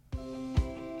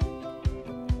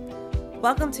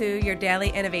Welcome to your Daily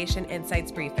Innovation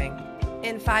Insights Briefing.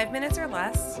 In 5 minutes or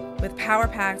less, with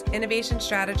power-packed innovation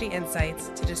strategy insights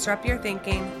to disrupt your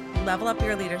thinking, level up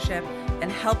your leadership,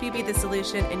 and help you be the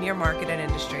solution in your market and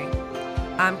industry.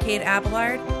 I'm Kate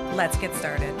Abelard. Let's get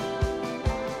started.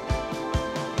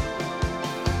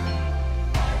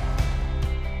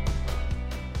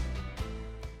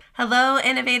 Hello,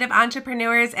 innovative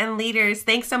entrepreneurs and leaders.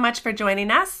 Thanks so much for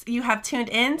joining us. You have tuned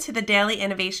in to the Daily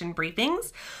Innovation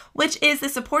Briefings, which is the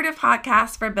supportive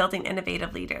podcast for building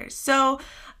innovative leaders. So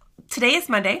today is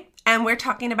Monday, and we're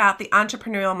talking about the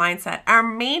entrepreneurial mindset. Our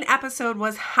main episode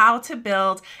was how to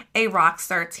build a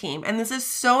rockstar team. And this is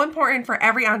so important for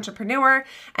every entrepreneur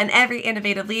and every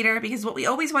innovative leader, because what we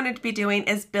always wanted to be doing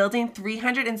is building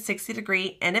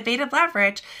 360-degree innovative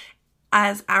leverage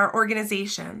as our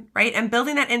organization, right? And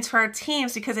building that into our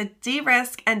teams because it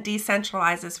de-risks and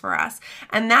decentralizes for us.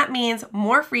 And that means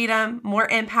more freedom, more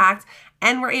impact,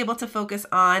 and we're able to focus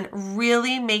on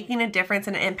really making a difference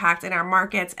and an impact in our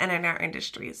markets and in our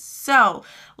industries. So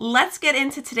let's get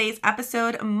into today's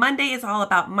episode. Monday is all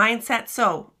about mindset.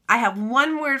 So I have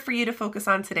one word for you to focus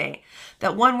on today.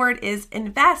 That one word is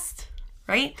invest,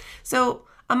 right? So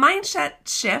a mindset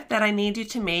shift that I need you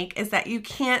to make is that you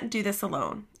can't do this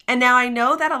alone. And now I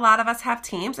know that a lot of us have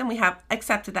teams and we have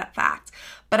accepted that fact,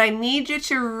 but I need you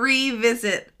to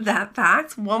revisit that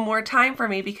fact one more time for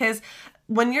me, because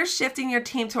when you're shifting your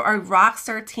team to a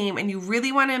rockstar team and you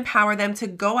really want to empower them to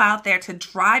go out there, to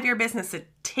drive your business, to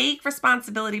take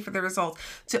responsibility for the results,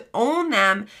 to own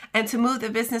them and to move the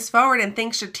business forward and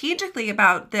think strategically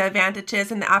about the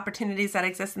advantages and the opportunities that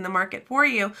exist in the market for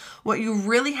you, what you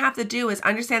really have to do is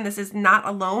understand this is not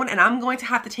alone, and I'm going to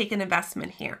have to take an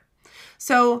investment here.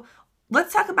 So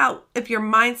let's talk about if your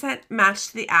mindset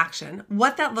matched the action,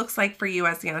 what that looks like for you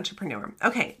as the entrepreneur.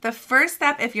 Okay, the first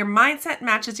step, if your mindset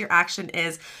matches your action,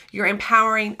 is you're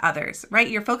empowering others, right?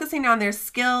 You're focusing on their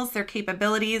skills, their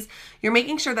capabilities. You're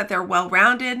making sure that they're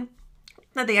well-rounded,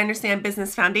 that they understand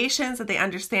business foundations, that they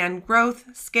understand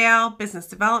growth, scale, business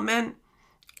development,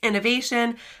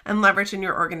 innovation, and leverage in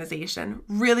your organization.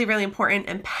 Really, really important.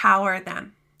 Empower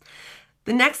them.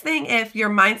 The next thing, if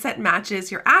your mindset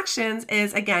matches your actions,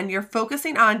 is, again, you're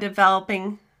focusing on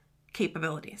developing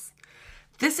capabilities.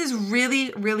 This is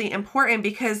really, really important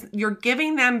because you're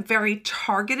giving them very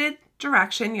targeted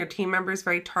direction, your team members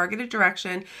very targeted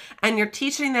direction, and you're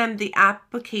teaching them the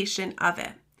application of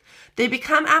it. They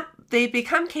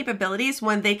become capabilities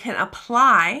when they can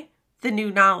apply the new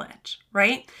knowledge,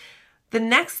 right? The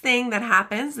next thing that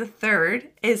happens, the third,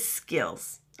 is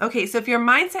skills. Okay, so if your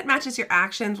mindset matches your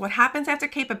actions, what happens after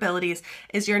capabilities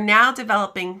is you're now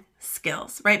developing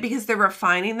skills, right? Because they're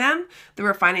refining them, they're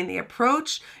refining the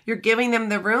approach, you're giving them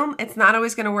the room. It's not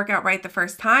always going to work out right the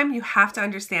first time. You have to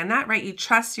understand that, right? You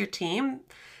trust your team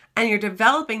and you're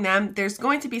developing them. There's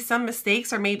going to be some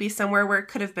mistakes or maybe somewhere where it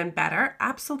could have been better.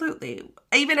 Absolutely.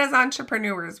 Even as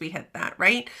entrepreneurs, we hit that,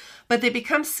 right? But they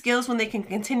become skills when they can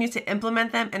continue to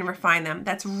implement them and refine them.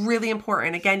 That's really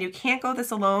important. Again, you can't go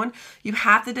this alone. You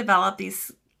have to develop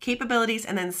these capabilities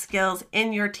and then skills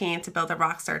in your team to build a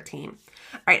rockstar team.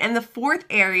 All right, and the fourth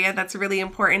area that's really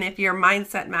important if your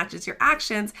mindset matches your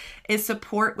actions is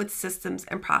support with systems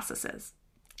and processes.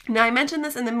 Now, I mentioned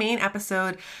this in the main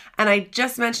episode, and I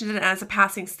just mentioned it as a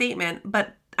passing statement,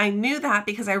 but I knew that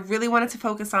because I really wanted to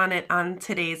focus on it on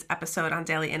today's episode on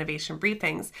Daily Innovation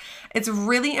Briefings. It's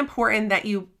really important that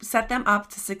you set them up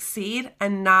to succeed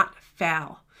and not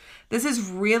fail. This is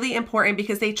really important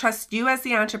because they trust you as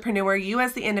the entrepreneur, you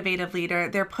as the innovative leader.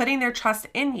 They're putting their trust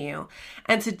in you.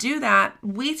 And to do that,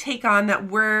 we take on that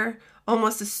we're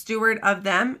almost a steward of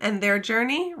them and their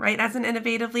journey, right, as an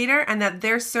innovative leader, and that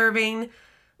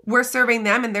we're serving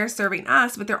them and they're serving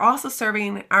us, but they're also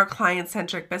serving our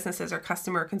client-centric businesses or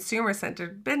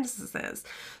consumer-centered businesses.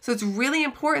 So it's really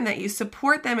important that you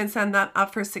support them and set them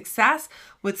up for success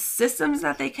with systems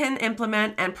that they can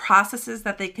implement and processes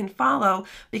that they can follow,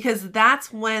 because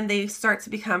that's when they start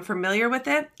to become familiar with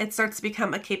it. It starts to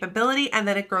become a capability and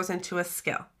then it grows into a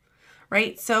skill,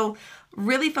 right? So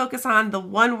really focus on the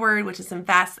one word, which is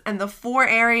invest, and the 4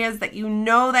 areas that you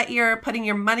know that you're putting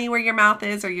your money where your mouth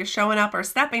is, or you're showing up or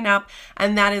stepping up.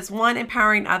 And that is 1,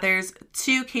 empowering others,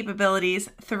 2, capabilities,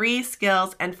 3,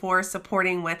 skills, and 4,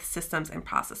 supporting with systems and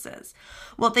processes.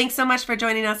 Well, thanks so much for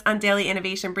joining us on Daily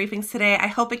Innovation Briefings today. I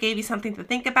hope it gave you something to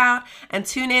think about, and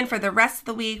tune in for the rest of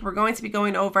the week. We're going to be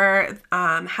going over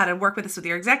how to work with this with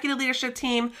your executive leadership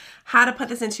team, how to put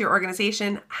this into your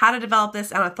organization, how to develop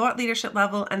this on a thought leadership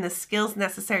level, and the skills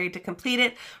necessary to complete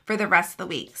it for the rest of the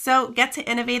week. So get to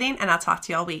innovating, and I'll talk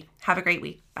to you all week. Have a great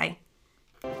week. Bye.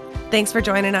 Thanks for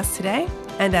joining us today.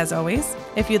 And as always,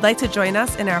 if you'd like to join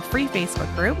us in our free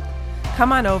Facebook group,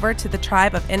 come on over to the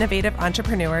tribe of innovative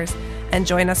entrepreneurs and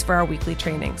join us for our weekly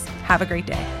trainings. Have a great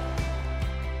day.